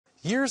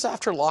Years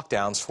after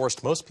lockdowns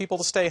forced most people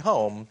to stay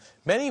home,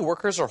 many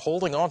workers are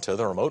holding on to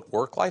the remote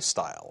work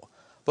lifestyle.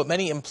 But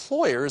many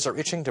employers are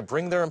itching to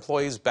bring their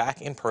employees back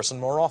in person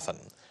more often,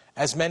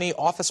 as many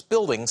office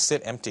buildings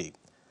sit empty.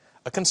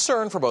 A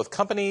concern for both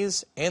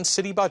companies and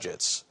city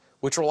budgets,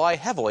 which rely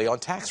heavily on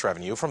tax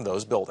revenue from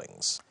those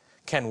buildings.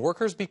 Can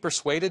workers be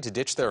persuaded to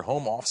ditch their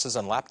home offices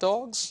and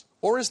lapdogs?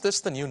 Or is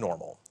this the new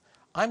normal?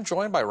 I'm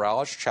joined by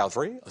Prithwiraj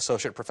Choudhury,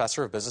 Associate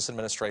Professor of Business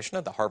Administration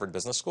at the Harvard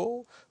Business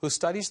School, who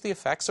studies the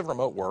effects of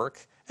remote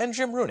work, and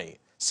Jim Rooney,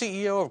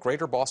 CEO of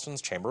Greater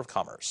Boston's Chamber of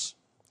Commerce.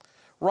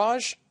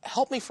 Raj,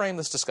 help me frame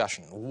this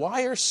discussion.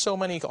 Why are so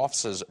many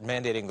offices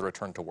mandating the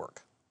return to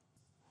work?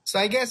 So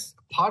I guess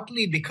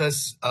partly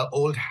because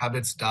old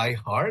habits die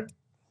hard,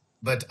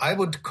 but I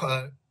would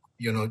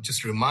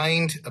just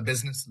remind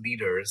business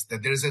leaders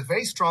that there is a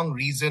very strong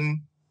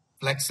reason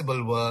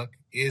flexible work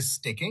is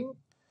sticking,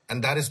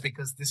 and that is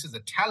because this is a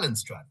talent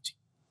strategy.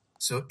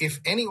 So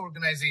if any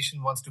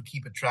organization wants to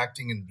keep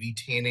attracting and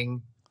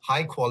retaining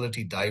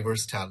high-quality,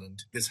 diverse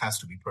talent, this has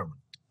to be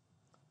permanent.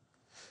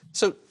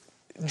 So,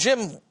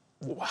 Jim,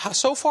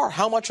 so far,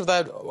 how much of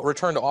that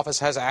return to office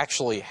has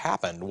actually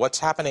happened? What's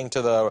happening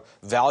to the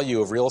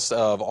value of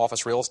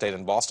office real estate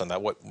in Boston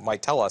that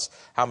might tell us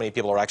how many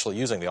people are actually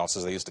using the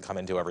offices they used to come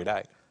into every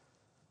day?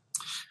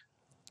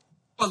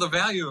 Well, the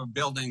value of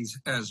buildings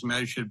as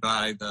measured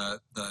by the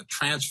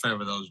transfer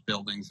of those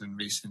buildings in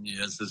recent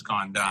years has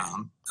gone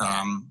down.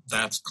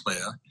 That's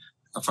clear.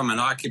 From an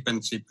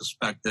occupancy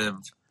perspective,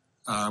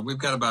 we've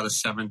got about a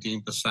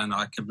 17%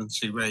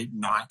 occupancy rate,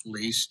 not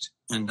leased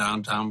in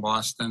downtown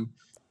Boston.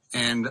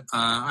 And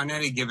on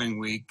any given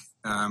week,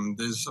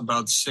 there's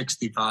about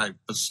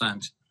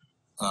 65%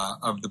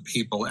 of the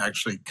people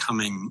actually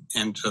coming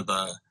into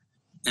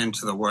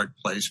the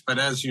workplace. But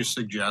as you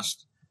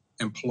suggest,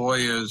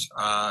 employers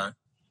are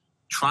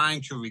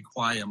trying to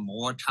require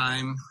more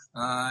time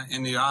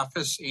in the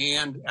office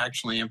and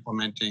actually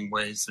implementing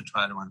ways to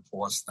try to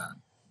enforce that.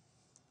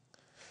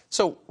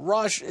 So,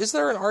 Raj, is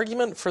there an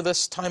argument for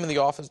this time in the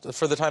office,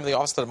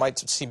 that it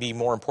might be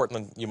more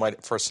important than you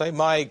might first say?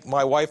 My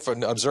wife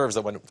observes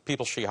that when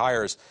people she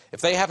hires,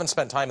 if they haven't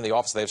spent time in the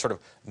office, they've sort of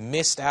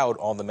missed out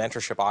on the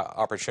mentorship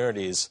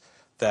opportunities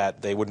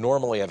that they would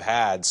normally have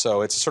had.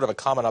 So it's sort of a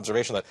common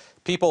observation that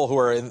people who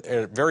are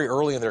very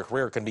early in their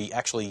career can be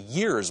actually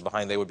years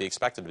behind they would be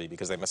expected to be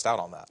because they missed out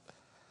on that.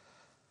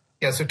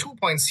 Yeah, so 2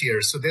 points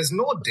here. So there's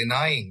no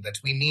denying that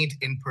we need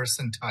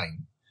in-person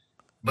time.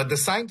 But the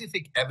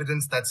scientific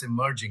evidence that's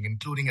emerging,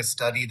 including a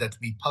study that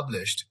we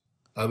published,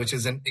 which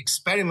is an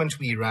experiment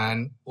we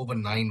ran over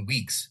 9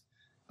 weeks,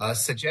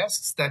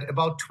 suggests that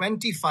about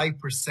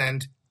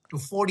 25% to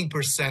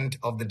 40%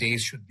 of the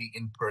days should be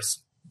in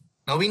person.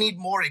 Now, we need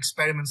more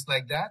experiments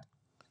like that.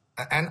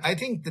 And I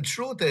think the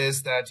truth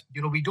is that,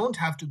 we don't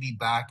have to be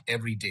back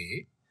every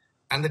day.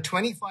 And the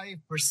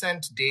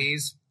 25%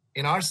 days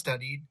in our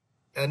study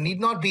need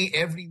not be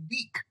every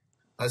week.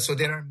 So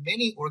there are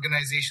many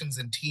organizations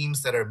and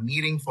teams that are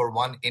meeting for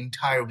one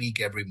entire week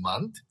every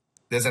month.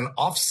 There's an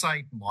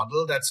off-site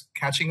model that's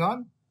catching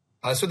on.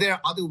 So there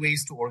are other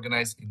ways to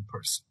organize in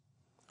person.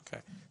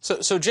 Okay.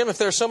 So Jim, if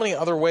there are so many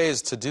other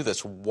ways to do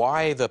this,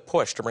 why the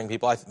push to bring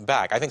people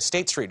back? I think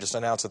State Street just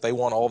announced that they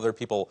want all of their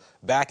people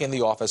back in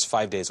the office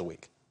 5 days a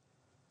week.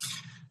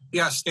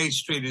 Yeah, State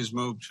Street has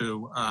moved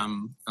to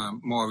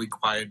more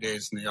required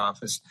days in the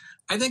office.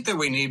 I think that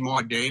we need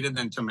more data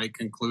than to make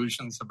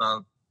conclusions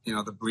about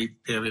the brief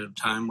period of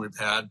time we've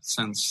had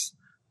since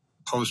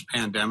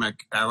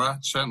post-pandemic era.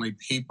 Certainly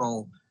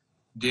people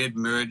did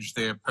merge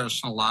their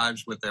personal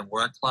lives with their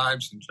work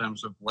lives in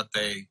terms of what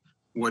they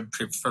would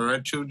prefer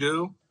to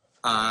do.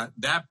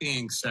 That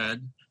being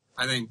said,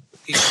 I think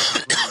people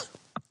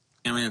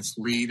experience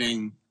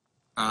leading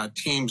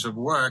teams of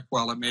work,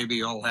 while it may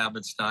be old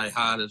habits die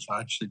hard, as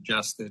Raj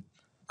suggested,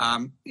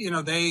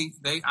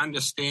 they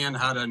understand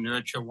how to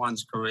nurture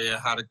one's career,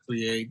 how to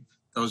create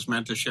those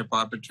mentorship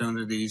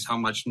opportunities, how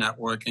much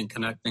networking,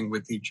 connecting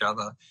with each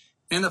other.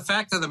 And the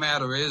fact of the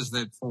matter is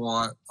that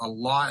for a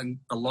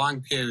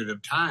long period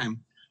of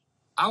time,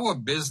 our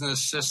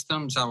business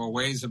systems, our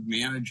ways of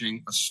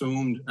managing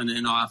assumed an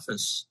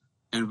in-office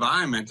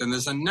environment. And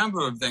there's a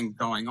number of things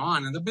going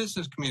on, and the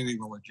business community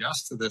will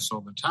adjust to this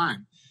over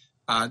time.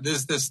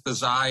 There's this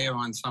desire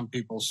on some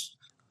people's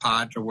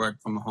part to work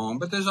from home,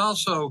 but there's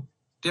also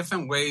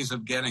different ways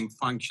of getting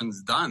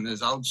functions done.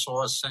 There's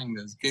outsourcing,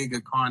 there's gig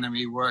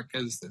economy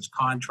workers, there's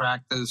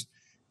contractors.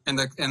 And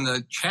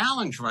the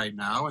challenge right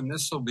now, and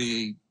this will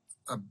be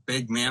a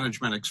big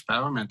management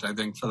experiment, I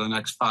think, for the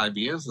next 5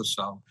 years or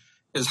so,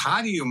 is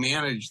how do you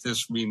manage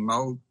this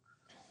remote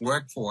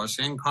workforce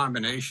in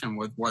combination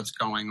with what's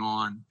going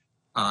on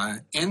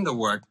in the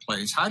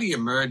workplace? How do you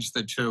merge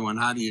the two, and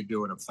how do you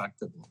do it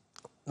effectively?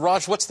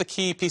 Raj, what's the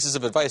key pieces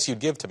of advice you'd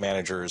give to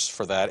managers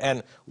for that?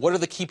 And what are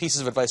the key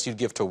pieces of advice you'd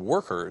give to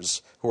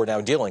workers who are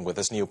now dealing with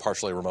this new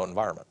partially remote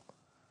environment?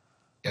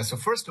 Yeah, so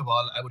first of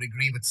all, I would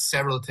agree with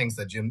several things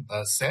that Jim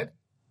said.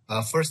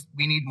 First,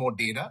 we need more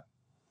data.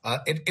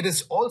 It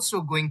is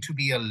also going to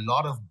be a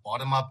lot of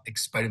bottom-up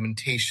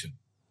experimentation.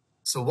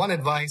 So one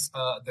advice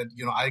that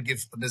I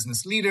give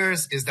business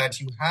leaders is that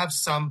you have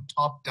some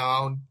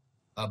top-down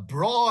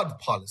broad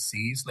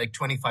policies, like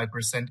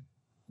 25%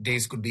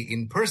 days could be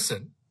in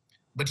person,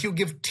 but you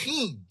give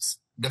teams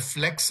the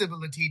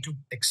flexibility to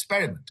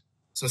experiment.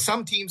 So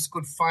some teams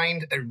could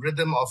find a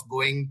rhythm of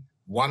going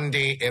 1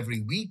 day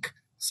every week.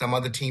 Some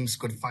other teams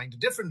could find a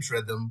different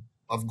rhythm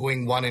of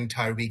going one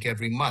entire week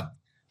every month.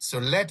 So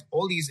let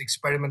all these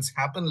experiments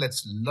happen.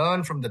 Let's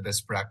learn from the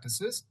best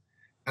practices.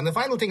 And the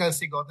final thing I'll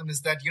say, Gautam,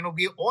 is that,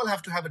 we all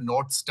have to have a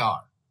North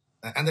Star.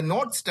 And the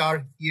North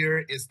Star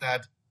here is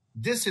that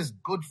this is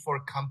good for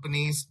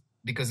companies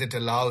because it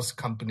allows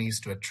companies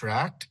to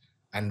attract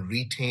and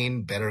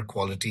retain better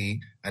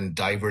quality and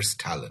diverse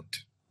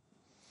talent.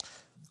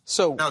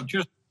 So now,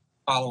 just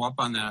follow up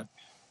on that.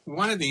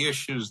 One of the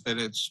issues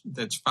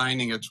that's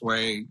finding its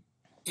way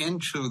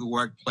into the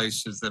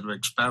workplaces that are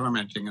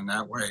experimenting in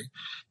that way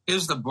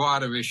is the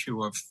broader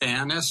issue of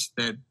fairness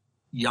that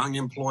young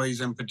employees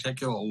in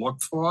particular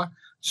look for.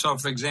 So,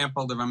 for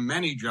example, there are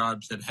many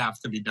jobs that have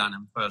to be done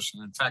in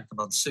person. In fact,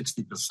 about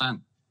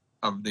 60%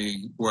 of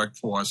the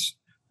workforce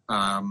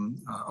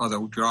or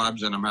the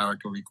jobs in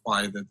America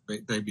require that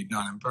they be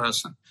done in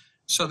person.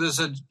 So there's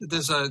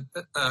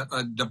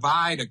a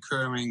divide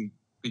occurring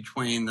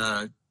between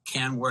the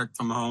can work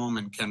from home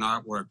and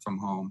cannot work from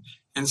home.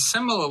 And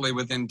similarly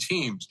within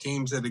teams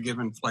that are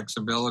given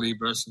flexibility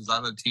versus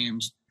other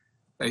teams,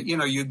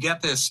 you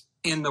get this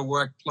in the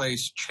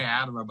workplace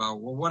chatter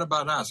about, well, what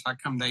about us? How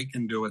come they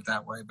can do it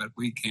that way, but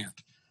we can't?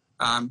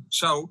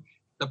 So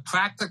the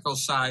practical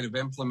side of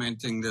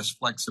implementing this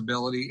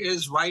flexibility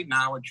is right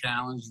now a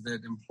challenge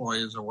that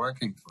employers are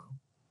working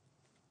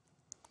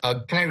through.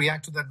 Can I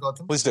react to that,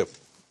 Gautam? Please do.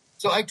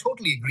 So I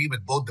totally agree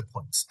with both the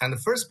points. And the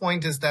first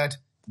point is that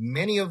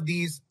many of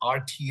these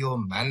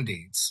RTO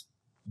mandates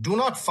do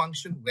not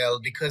function well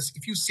because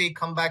if you say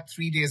come back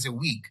 3 days a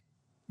week,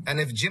 and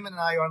if Jim and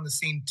I are on the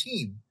same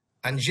team,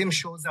 and Jim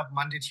shows up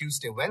Monday,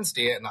 Tuesday,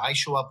 Wednesday, and I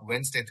show up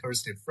Wednesday,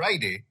 Thursday,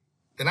 Friday,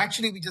 then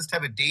actually we just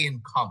have a day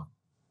in common.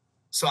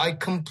 So I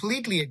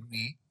completely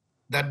agree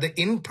that the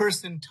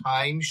in-person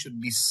time should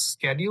be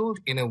scheduled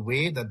in a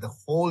way that the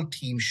whole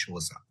team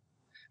shows up.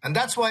 And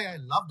that's why I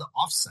love the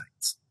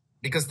offsites,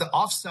 because the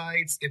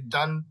offsites, if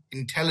done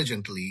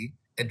intelligently,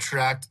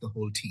 attract the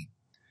whole team.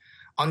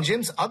 On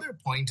Jim's other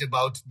point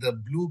about the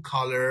blue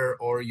collar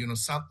or, a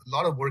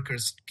lot of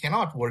workers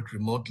cannot work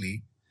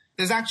remotely,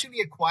 there's actually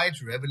a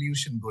quiet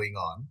revolution going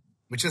on,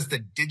 which is the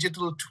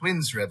digital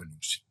twins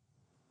revolution.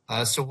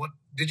 So what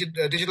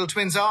digital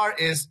twins are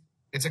is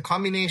it's a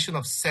combination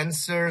of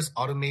sensors,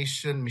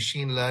 automation,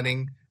 machine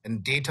learning,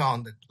 and data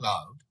on the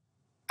cloud.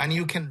 And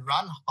you can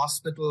run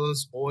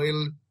hospitals,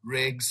 oil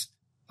rigs,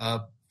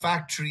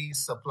 factories,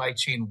 supply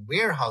chain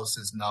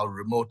warehouses now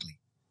remotely.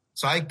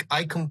 So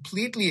I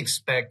completely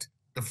expect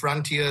the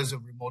frontiers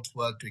of remote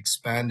work to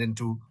expand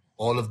into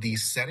all of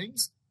these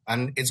settings,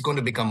 and it's going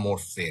to become more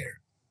fair.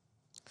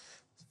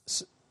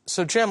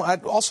 So, Jim,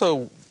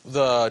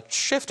 the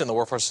shift in the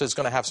workforce is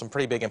going to have some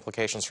pretty big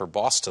implications for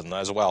Boston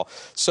as well.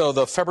 So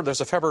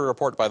there's a February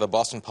report by the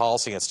Boston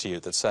Policy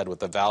Institute that said with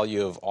the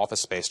value of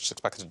office space is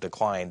expected to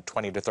decline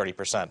 20 to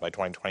 30% by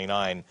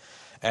 2029,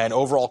 and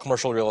overall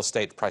commercial real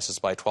estate prices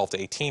by 12 to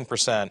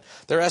 18%.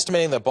 They're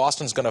estimating that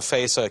Boston's going to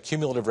face a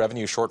cumulative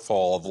revenue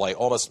shortfall of like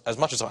almost as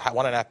much as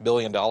 $1.5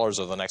 billion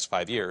over the next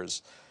 5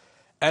 years.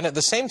 And at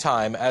the same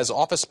time, as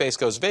office space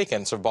goes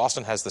vacant, so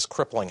Boston has this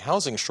crippling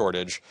housing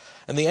shortage,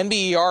 and the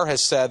NBER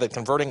has said that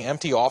converting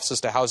empty offices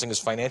to housing is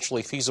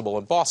financially feasible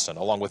in Boston,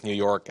 along with New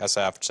York,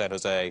 SF, San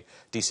Jose,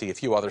 D.C., a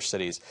few other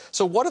cities.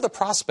 So what are the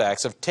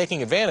prospects of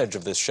taking advantage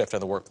of this shift in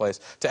the workplace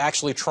to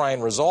actually try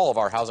and resolve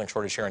our housing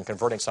shortage here and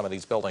converting some of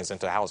these buildings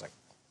into housing?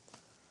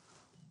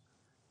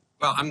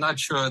 Well, I'm not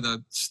sure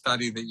the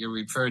study that you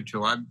referred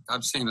to.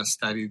 I've seen a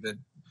study that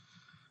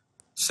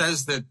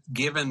says that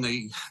given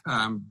the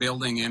office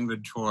building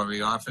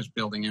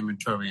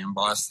inventory in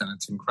Boston,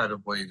 it's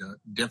incredibly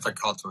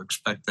difficult to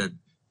expect that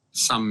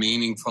some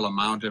meaningful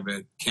amount of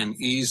it can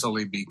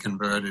easily be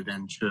converted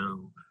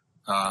into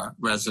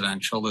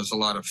residential. There's a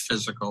lot of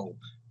physical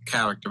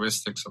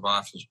characteristics of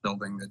office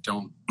building that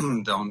don't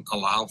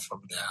allow for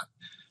that.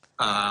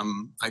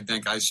 I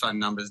think I saw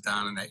numbers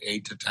down in the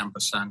 8 to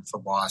 10% for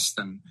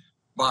Boston,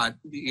 but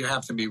you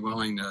have to be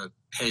willing to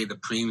pay the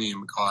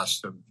premium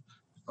cost of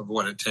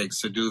what it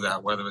takes to do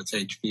that, whether it's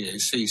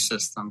HVAC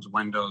systems,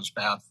 windows,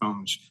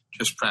 bathrooms,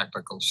 just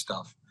practical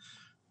stuff.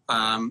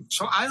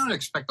 So I don't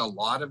expect a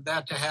lot of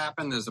that to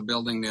happen. There's a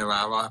building near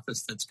our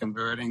office that's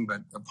converting,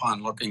 but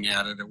upon looking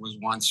at it, it was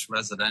once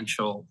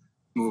residential,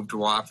 moved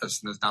to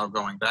office, and is now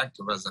going back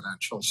to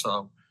residential.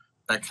 So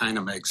that kind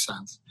of makes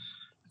sense.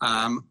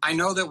 I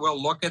know that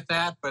we'll look at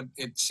that, but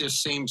it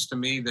just seems to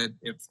me that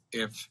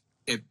if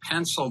it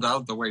penciled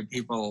out the way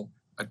people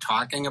are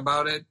talking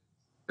about it,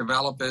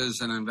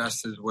 developers and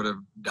investors would have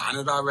done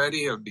it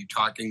already or be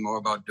talking more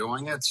about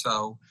doing it.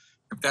 So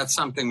if that's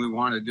something we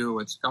want to do,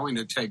 it's going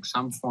to take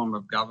some form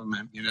of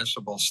government,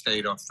 municipal,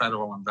 state, or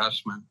federal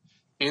investment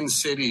in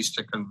cities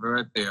to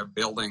convert their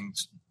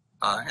buildings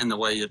in the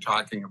way you're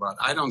talking about.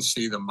 I don't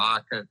see the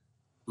market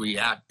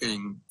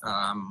reacting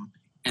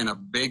in a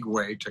big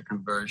way to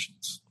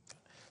conversions.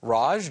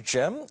 Raj,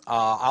 Jim,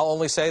 I'll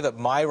only say that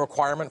my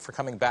requirement for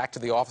coming back to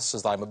the office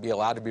is that I'm going to be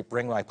allowed to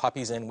bring my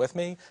puppies in with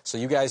me. So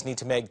you guys need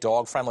to make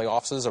dog-friendly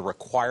offices a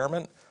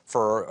requirement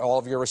for all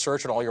of your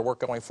research and all your work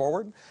going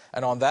forward.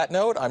 And on that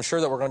note, I'm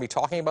sure that we're going to be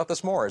talking about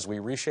this more as we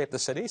reshape the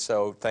city.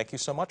 So thank you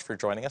so much for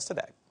joining us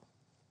today.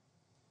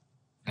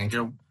 Thank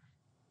you.